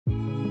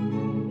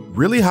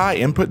Really high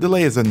input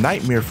delay is a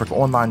nightmare for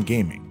online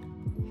gaming.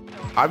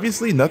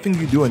 Obviously, nothing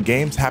you do in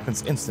games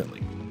happens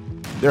instantly.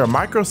 There are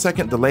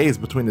microsecond delays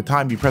between the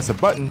time you press a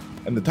button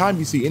and the time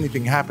you see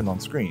anything happen on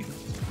screen.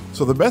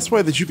 So the best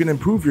way that you can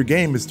improve your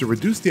game is to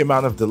reduce the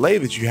amount of delay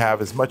that you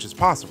have as much as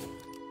possible.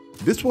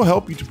 This will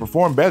help you to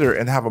perform better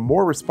and have a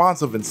more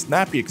responsive and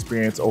snappy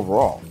experience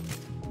overall.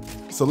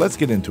 So let's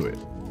get into it.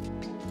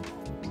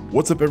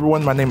 What's up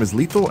everyone, my name is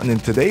Lethal, and in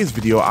today's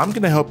video I'm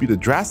going to help you to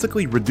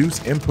drastically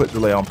reduce input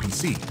delay on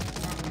PC.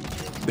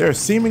 There are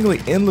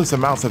seemingly endless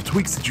amounts of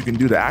tweaks that you can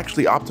do to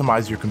actually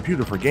optimize your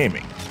computer for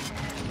gaming.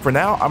 For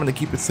now, I'm going to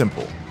keep it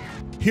simple.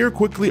 Here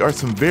quickly are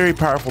some very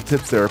powerful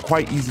tips that are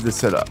quite easy to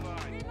set up.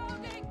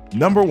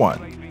 Number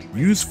 1.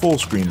 Use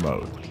Fullscreen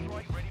Mode.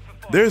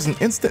 There is an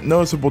instant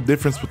noticeable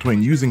difference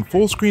between using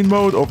Fullscreen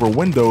Mode over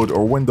windowed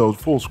or windowed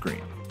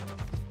fullscreen.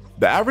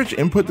 The average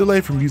input delay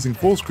from using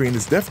fullscreen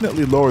is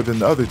definitely lower than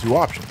the other two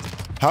options.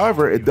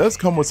 However, it does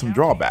come with some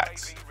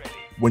drawbacks.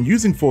 When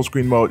using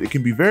Fullscreen Mode, it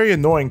can be very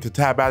annoying to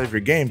tab out of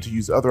your game to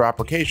use other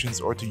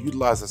applications or to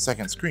utilize a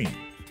second screen.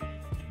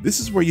 This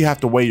is where you have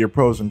to weigh your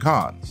pros and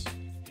cons.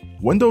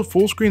 Windowed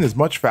fullscreen is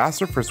much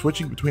faster for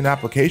switching between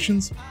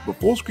applications, but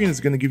fullscreen is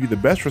going to give you the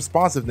best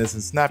responsiveness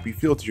and snappy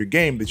feel to your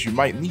game that you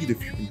might need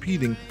if you're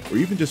competing or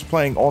even just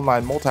playing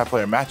online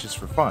multiplayer matches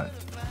for fun.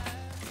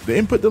 The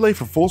input delay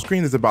for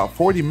fullscreen is about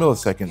 40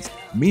 milliseconds,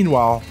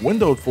 meanwhile,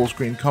 windowed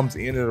fullscreen comes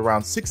in at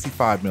around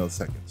 65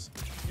 milliseconds.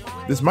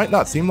 This might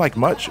not seem like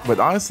much, but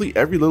honestly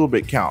every little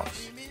bit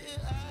counts.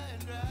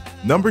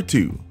 Number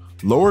 2.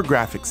 Lower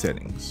graphics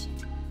settings.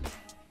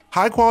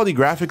 High quality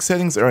graphics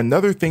settings are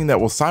another thing that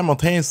will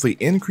simultaneously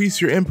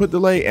increase your input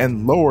delay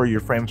and lower your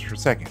frames per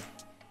second.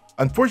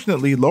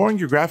 Unfortunately, lowering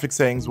your graphics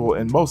settings will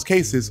in most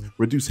cases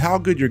reduce how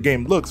good your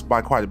game looks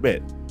by quite a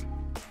bit.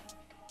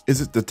 Is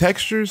it the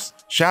textures,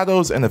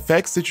 shadows, and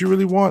effects that you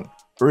really want,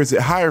 or is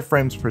it higher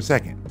frames per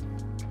second?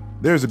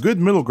 There's a good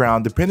middle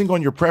ground depending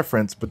on your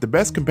preference, but the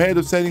best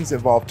competitive settings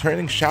involve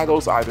turning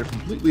shadows either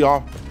completely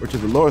off or to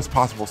the lowest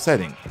possible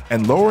setting,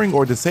 and lowering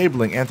or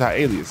disabling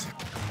anti-aliasing.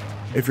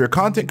 If you're a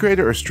content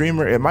creator or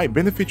streamer, it might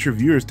benefit your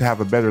viewers to have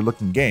a better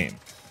looking game,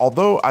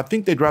 although I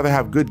think they'd rather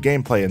have good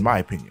gameplay in my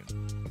opinion.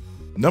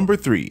 Number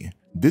 3.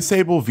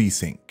 Disable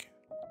VSync.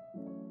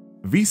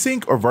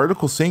 VSync or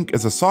vertical sync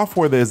is a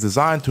software that is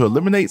designed to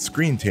eliminate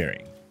screen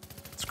tearing.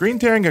 Screen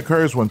tearing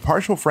occurs when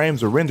partial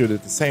frames are rendered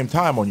at the same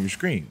time on your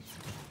screen.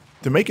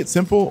 To make it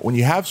simple, when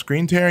you have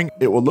screen tearing,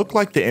 it will look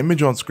like the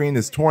image on screen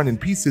is torn in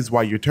pieces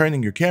while you're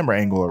turning your camera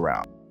angle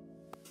around.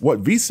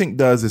 What VSync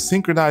does is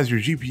synchronize your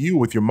GPU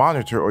with your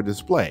monitor or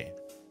display.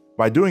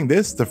 By doing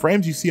this, the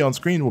frames you see on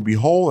screen will be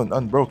whole and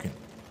unbroken.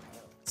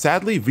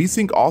 Sadly,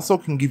 VSync also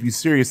can give you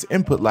serious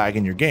input lag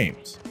in your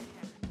games.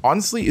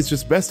 Honestly, it's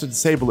just best to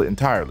disable it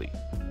entirely.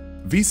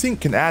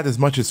 VSync can add as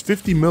much as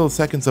 50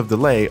 milliseconds of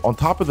delay on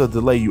top of the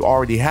delay you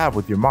already have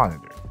with your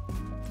monitor.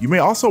 You may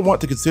also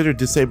want to consider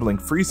disabling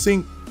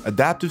FreeSync,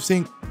 Adaptive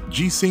Sync,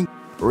 G-Sync,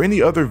 or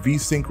any other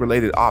VSync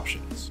related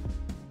options.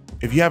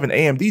 If you have an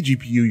AMD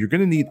GPU, you're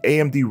going to need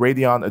AMD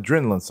Radeon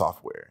Adrenalin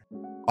Software.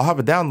 I'll have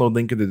a download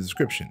link in the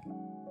description.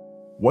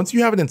 Once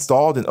you have it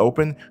installed and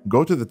open,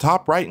 go to the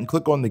top right and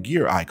click on the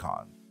gear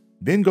icon.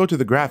 Then go to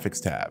the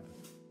Graphics tab.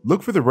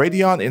 Look for the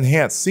Radeon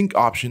Enhanced Sync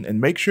option and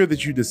make sure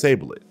that you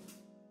disable it.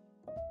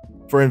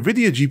 For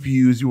NVIDIA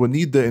GPUs, you will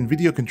need the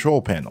NVIDIA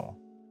Control Panel.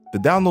 The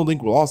download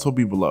link will also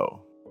be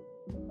below.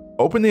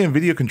 Open the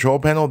NVIDIA Control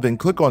Panel, then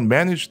click on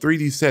Manage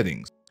 3D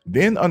Settings.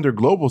 Then under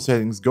Global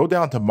Settings, go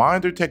down to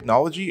Monitor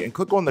Technology and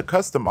click on the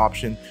Custom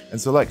option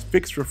and select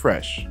Fix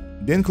Refresh.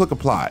 Then click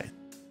Apply.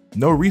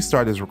 No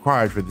restart is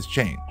required for this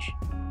change.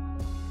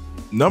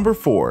 Number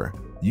 4.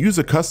 Use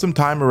a Custom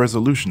Timer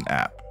Resolution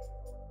app.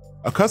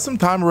 A Custom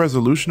Timer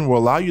Resolution will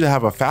allow you to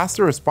have a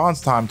faster response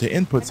time to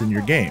inputs in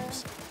your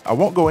games. I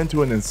won't go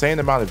into an insane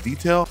amount of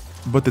detail,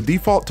 but the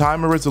default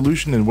timer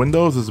resolution in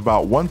Windows is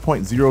about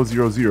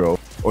 1.000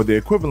 or the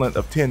equivalent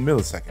of 10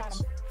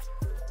 milliseconds.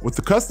 With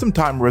the custom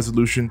timer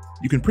resolution,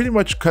 you can pretty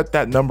much cut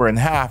that number in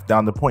half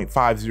down to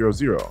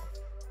 0.500.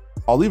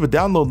 I'll leave a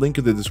download link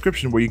in the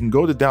description where you can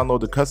go to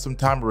download the custom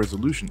timer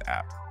resolution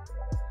app.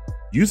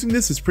 Using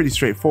this is pretty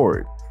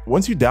straightforward.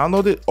 Once you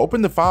download it,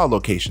 open the file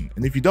location,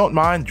 and if you don't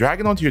mind, drag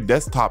it onto your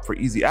desktop for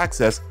easy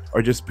access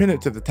or just pin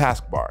it to the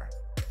taskbar.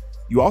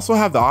 You also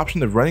have the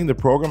option of running the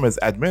program as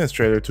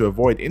administrator to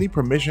avoid any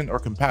permission or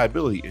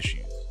compatibility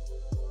issues.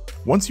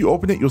 Once you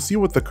open it, you'll see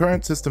what the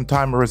current system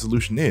timer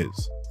resolution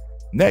is.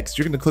 Next,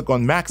 you're going to click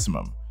on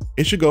maximum.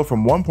 It should go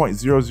from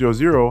 1.000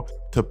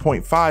 to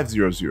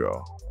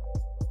 0.500.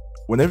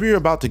 Whenever you're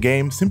about to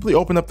game, simply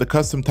open up the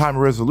custom timer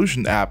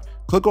resolution app,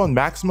 click on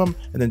maximum,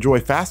 and enjoy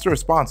faster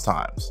response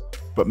times.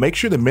 But make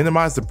sure to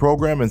minimize the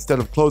program instead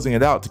of closing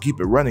it out to keep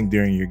it running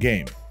during your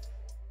game.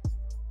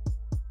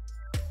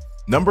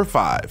 Number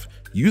 5.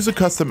 Use a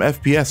custom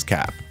FPS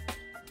cap.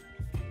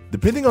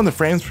 Depending on the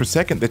frames per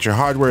second that your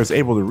hardware is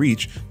able to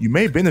reach, you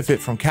may benefit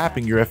from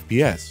capping your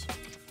FPS.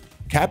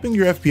 Capping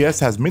your FPS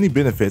has many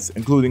benefits,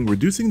 including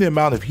reducing the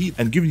amount of heat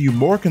and giving you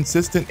more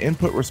consistent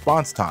input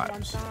response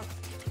times.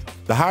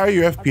 The higher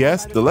your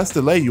FPS, the less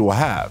delay you will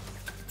have.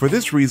 For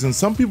this reason,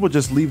 some people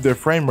just leave their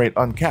frame rate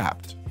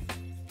uncapped.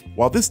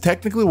 While this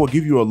technically will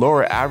give you a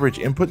lower average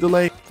input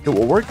delay, it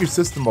will work your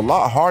system a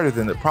lot harder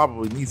than it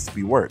probably needs to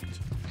be worked.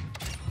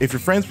 If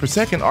your frames per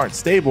second aren't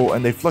stable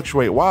and they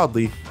fluctuate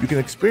wildly, you can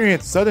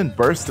experience sudden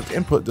bursts of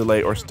input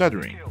delay or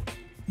stuttering.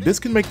 This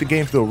can make the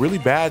game feel really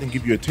bad and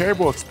give you a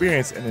terrible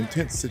experience in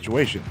intense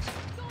situations.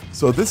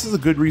 So this is a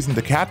good reason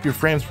to cap your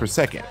frames per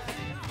second.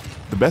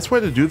 The best way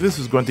to do this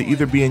is going to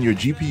either be in your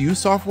GPU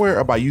software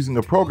or by using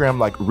a program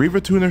like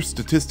RivaTuner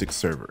Statistics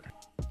Server.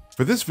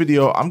 For this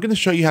video, I'm going to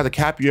show you how to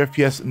cap your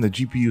FPS in the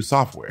GPU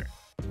software.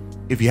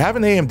 If you have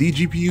an AMD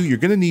GPU, you're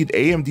going to need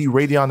AMD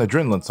Radeon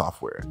Adrenalin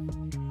Software.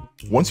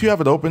 Once you have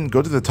it open,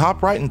 go to the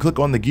top right and click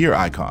on the gear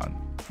icon.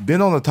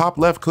 Then on the top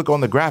left, click on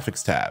the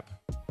graphics tab.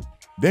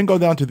 Then go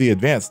down to the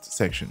advanced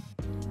section.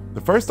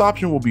 The first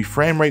option will be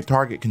frame rate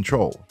target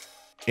control.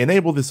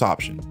 Enable this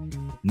option.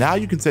 Now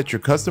you can set your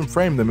custom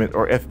frame limit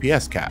or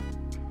FPS cap.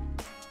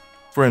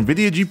 For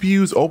NVIDIA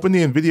GPUs, open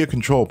the NVIDIA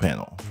Control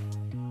Panel.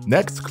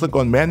 Next, click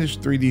on Manage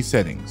 3D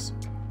Settings.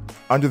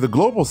 Under the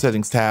Global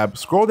Settings tab,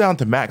 scroll down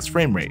to Max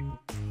Frame Rate.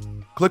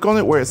 Click on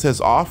it where it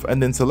says Off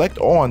and then select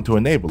On to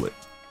enable it.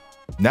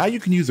 Now you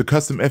can use a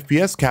custom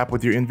FPS cap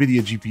with your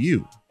NVIDIA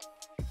GPU.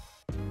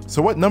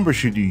 So what number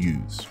should you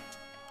use?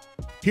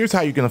 Here's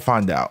how you're going to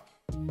find out.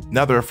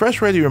 Now the refresh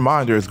rate of your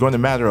monitor is going to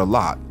matter a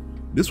lot.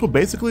 This will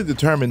basically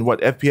determine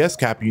what FPS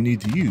cap you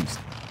need to use,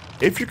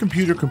 if your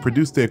computer can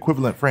produce the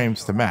equivalent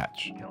frames to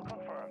match.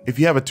 If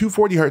you have a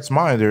 240Hz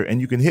monitor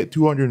and you can hit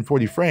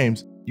 240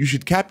 frames, you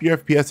should cap your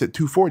FPS at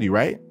 240,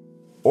 right?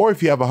 Or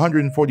if you have a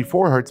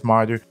 144Hz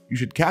monitor, you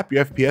should cap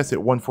your FPS at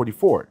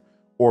 144,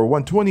 or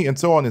 120 and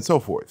so on and so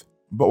forth.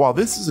 But while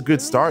this is a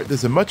good start,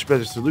 there's a much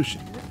better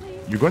solution.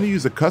 You're going to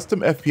use a custom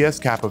FPS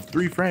cap of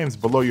 3 frames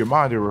below your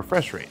monitor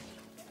refresh rate.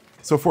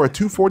 So for a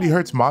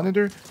 240Hz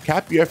monitor,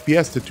 cap your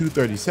FPS to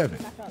 237.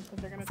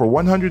 For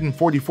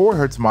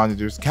 144Hz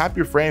monitors, cap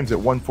your frames at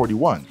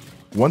 141,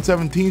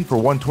 117 for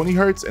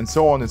 120Hz, and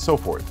so on and so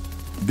forth.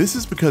 This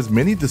is because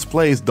many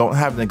displays don't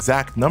have an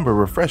exact number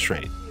refresh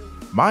rate.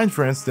 Mine,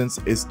 for instance,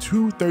 is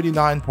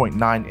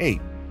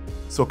 239.98,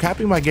 so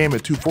capping my game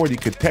at 240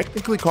 could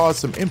technically cause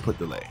some input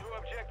delay.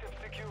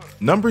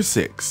 Number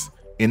 6.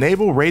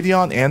 Enable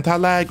Radeon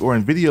Anti-Lag or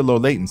NVIDIA Low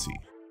Latency.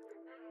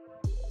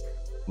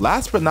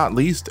 Last but not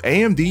least,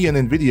 AMD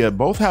and NVIDIA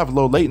both have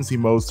low latency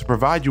modes to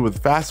provide you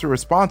with faster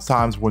response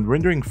times when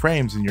rendering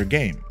frames in your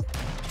game.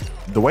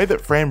 The way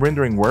that frame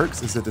rendering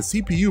works is that the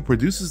CPU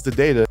produces the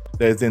data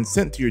that is then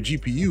sent to your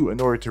GPU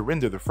in order to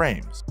render the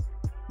frames.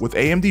 With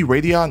AMD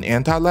Radeon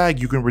Anti-Lag,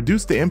 you can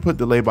reduce the input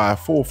delay by a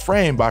full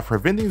frame by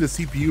preventing the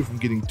CPU from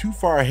getting too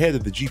far ahead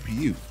of the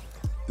GPU.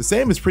 The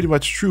same is pretty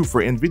much true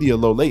for NVIDIA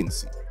Low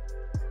Latency.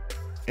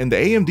 In the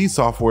AMD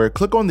software,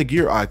 click on the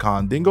gear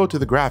icon, then go to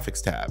the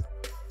graphics tab.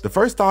 The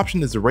first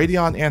option is the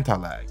Radeon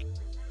Anti-Lag.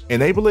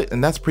 Enable it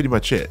and that's pretty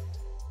much it.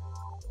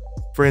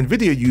 For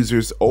NVIDIA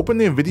users, open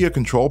the NVIDIA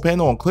Control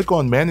Panel and click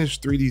on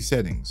Manage 3D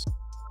Settings.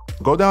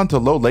 Go down to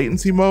Low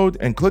Latency Mode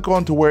and click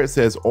on to where it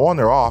says On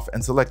or Off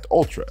and select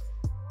Ultra.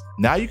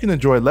 Now you can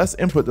enjoy less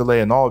input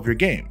delay in all of your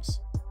games.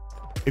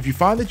 If you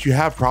find that you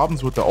have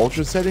problems with the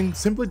Ultra setting,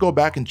 simply go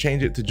back and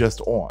change it to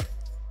just On.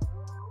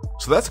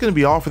 So that's going to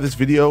be all for this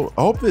video.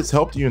 I hope this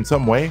helped you in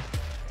some way.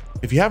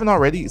 If you haven't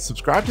already,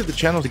 subscribe to the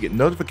channel to get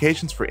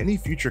notifications for any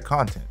future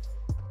content.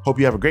 Hope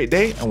you have a great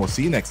day and we'll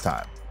see you next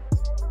time.